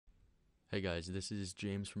Hey guys, this is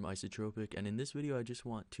James from Isotropic, and in this video I just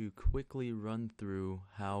want to quickly run through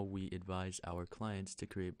how we advise our clients to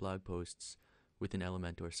create blog posts with an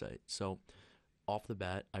Elementor site. So off the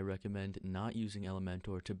bat, I recommend not using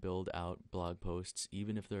Elementor to build out blog posts,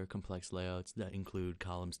 even if there are complex layouts that include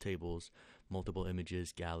columns, tables, multiple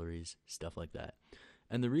images, galleries, stuff like that.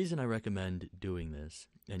 And the reason I recommend doing this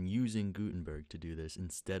and using Gutenberg to do this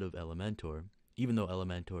instead of Elementor, even though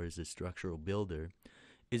Elementor is a structural builder,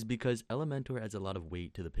 is because Elementor adds a lot of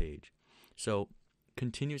weight to the page. So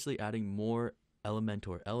continuously adding more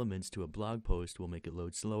Elementor elements to a blog post will make it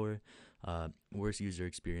load slower, worse user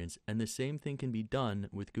experience, and the same thing can be done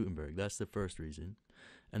with Gutenberg. That's the first reason.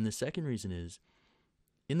 And the second reason is,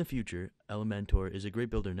 in the future, Elementor is a great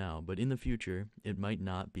builder now, but in the future, it might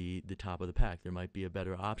not be the top of the pack. There might be a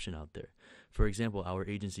better option out there. For example, our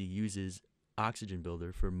agency uses Oxygen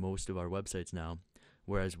Builder for most of our websites now,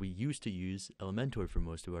 whereas we used to use Elementor for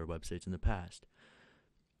most of our websites in the past.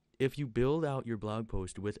 If you build out your blog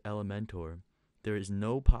post with Elementor, there is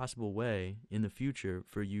no possible way in the future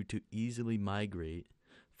for you to easily migrate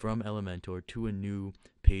from Elementor to a new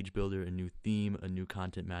page builder, a new theme, a new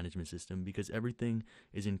content management system, because everything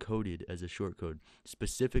is encoded as a shortcode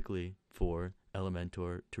specifically for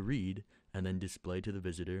Elementor to read and then display to the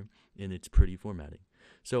visitor in its pretty formatting.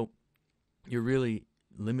 So you're really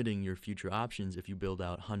limiting your future options if you build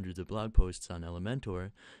out hundreds of blog posts on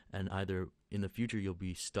Elementor, and either in the future you'll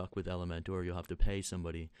be stuck with Elementor or you'll have to pay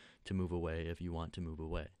somebody to move away if you want to move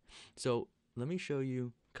away. So let me show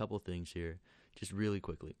you a couple things here just really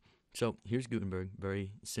quickly. So here's Gutenberg,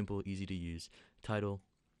 very simple, easy to use, title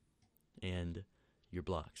and your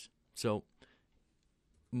blocks. So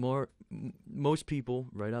most people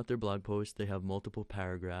write out their blog posts, they have multiple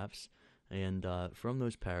paragraphs, and from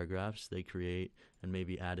those paragraphs, they create and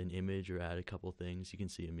maybe add an image or add a couple things. You can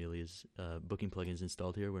see Amelia's booking plugins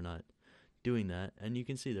installed here. We're not doing that. And you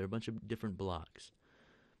can see there are a bunch of different blocks.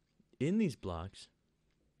 In these blocks,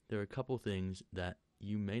 there are a couple things that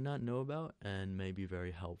you may not know about and may be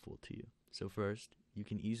very helpful to you. So first, you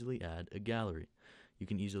can easily add a gallery. You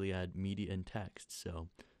can easily add media and text, so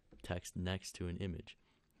text next to an image,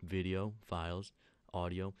 video, files,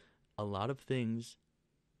 audio. A lot of things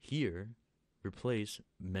here replace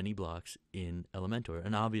many blocks in Elementor.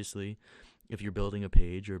 And obviously, if you're building a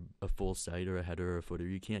page or a full site or a header or a footer,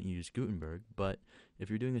 you can't use Gutenberg. But if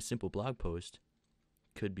you're doing a simple blog post,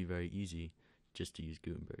 it could be very easy just to use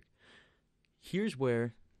Gutenberg. Here's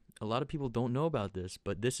where a lot of people don't know about this,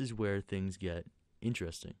 but this is where things get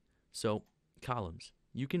interesting. So columns.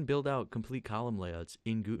 You can build out complete column layouts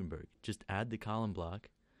in Gutenberg. Just add the column block,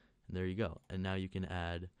 and there you go. And now you can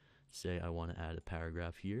add, say I want to add a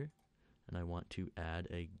paragraph here, and I want to add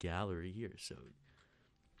a gallery here. So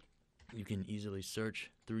you can easily search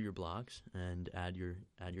through your blocks and add your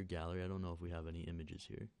gallery. I don't know if we have any images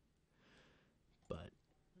here, but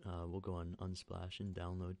we'll go on Unsplash and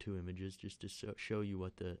download 2 images just to show you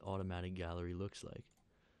what the automatic gallery looks like.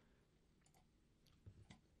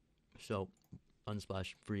 So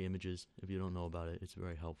Unsplash, free images. If you don't know about it, it's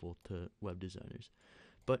very helpful to web designers.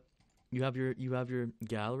 But you have your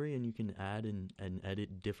gallery, and you can add and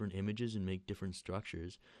edit different images and make different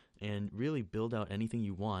structures and really build out anything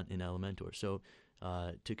you want in Elementor. So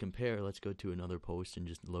to compare, let's go to another post and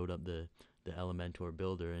just load up the Elementor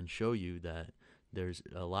Builder and show you that there's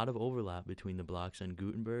a lot of overlap between the blocks on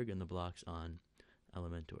Gutenberg and the blocks on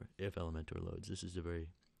Elementor, if Elementor loads. This is a very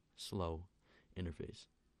slow interface.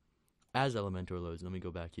 As Elementor loads, let me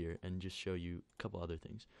go back here and just show you a couple other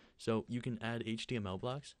things. So you can add HTML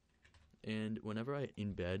blocks. And whenever I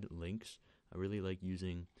embed links, I really like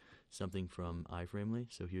using something from iframely.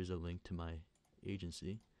 So here's a link to my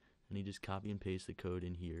agency, and you just copy and paste the code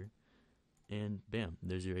in here, and bam,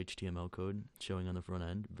 there's your HTML code showing on the front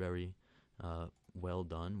end. Very well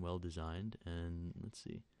done, well designed. And let's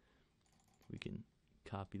see, we can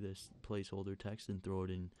copy this placeholder text and throw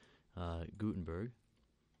it in Gutenberg.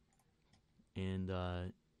 And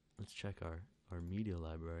let's check our media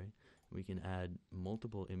library. We can add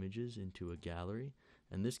multiple images into a gallery,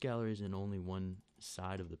 and this gallery is in only one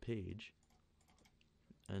side of the page.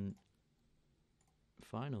 And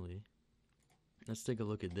finally, let's take a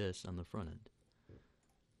look at this on the front end.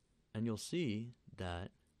 And you'll see that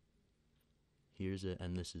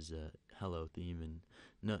and this is a hello theme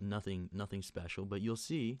and nothing special, but you'll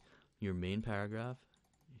see your main paragraph,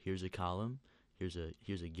 here's a column, here's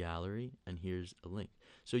a gallery, and here's a link.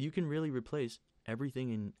 So you can really replace everything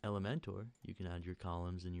in Elementor. You can add your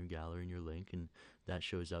columns and your gallery and your link, and that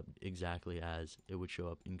shows up exactly as it would show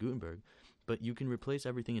up in Gutenberg. But you can replace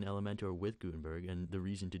everything in Elementor with Gutenberg, and the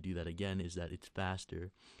reason to do that again is that it's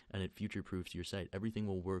faster and it future-proofs your site. Everything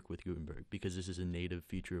will work with Gutenberg because this is a native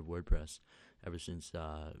feature of WordPress ever since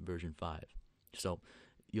version 5. So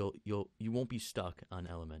you won't be stuck on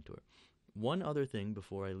Elementor. One other thing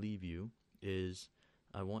before I leave you is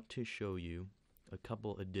I want to show you a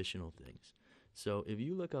couple additional things. So if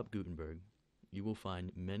you look up Gutenberg, you will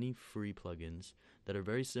find many free plugins that are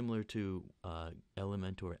very similar to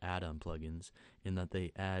Elementor add-on plugins in that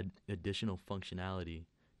they add additional functionality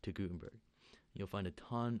to Gutenberg. You'll find a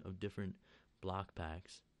ton of different block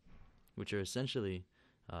packs, which are essentially,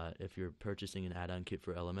 if you're purchasing an add-on kit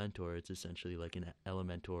for Elementor, it's essentially like an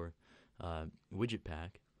Elementor widget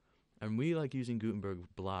pack. And we like using Gutenberg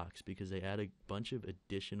blocks because they add a bunch of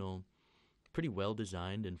additional, pretty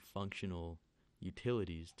well-designed and functional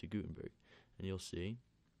utilities to Gutenberg. And you'll see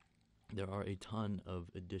there are a ton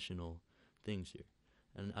of additional things here.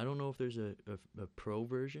 And I don't know if there's a pro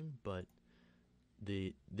version, but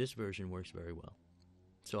this version works very well.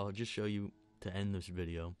 So I'll just show you to end this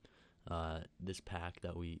video this pack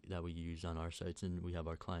that we use on our sites and we have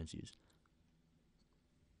our clients use.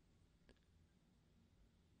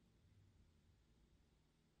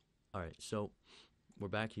 Alright, so we're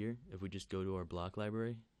back here. If we just go to our block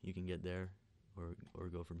library, you can get there or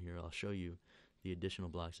go from here. I'll show you the additional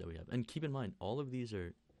blocks that we have. And keep in mind, all of these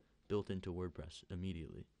are built into WordPress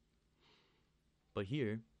immediately. But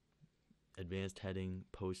here, advanced heading,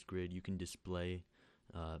 post grid, you can display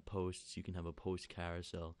posts. You can have a post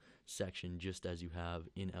carousel section just as you have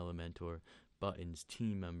in Elementor. Buttons,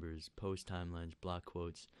 team members, post timelines, block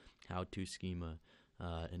quotes, how-to schema,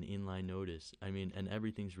 an inline notice. I mean, and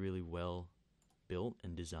everything's really well built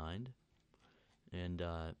and designed. And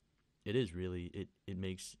it is really, it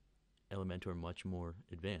makes Elementor much more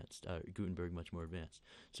advanced, Gutenberg much more advanced.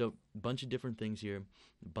 So a bunch of different things here,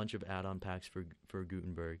 a bunch of add-on packs for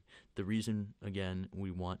Gutenberg. The reason, again,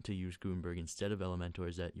 we want to use Gutenberg instead of Elementor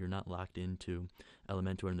is that you're not locked into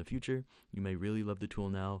Elementor in the future. You may really love the tool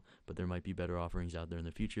now, but there might be better offerings out there in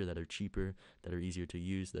the future that are cheaper, that are easier to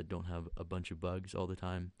use, that don't have a bunch of bugs all the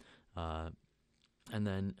time. And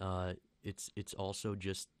then it's also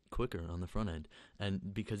just quicker on the front end.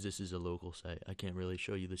 And because this is a local site, I can't really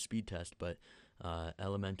show you the speed test, but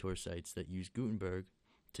Elementor sites that use Gutenberg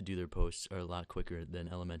to do their posts are a lot quicker than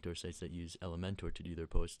Elementor sites that use Elementor to do their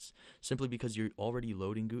posts, simply because you're already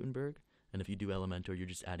loading Gutenberg, and if you do Elementor, you're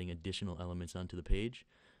just adding additional elements onto the page,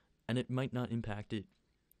 and it might not impact it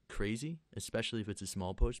crazy, especially if it's a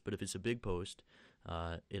small post, but if it's a big post,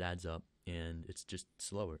 it adds up, and it's just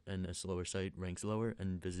slower, and a slower site ranks lower,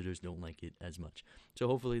 and visitors don't like it as much. So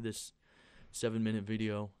hopefully this 7-minute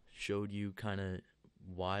video showed you kind of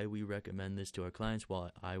why we recommend this to our clients,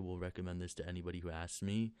 while I will recommend this to anybody who asks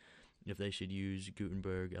me if they should use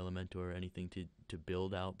Gutenberg, Elementor, or anything to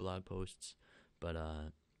build out blog posts. But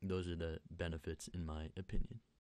those are the benefits in my opinion.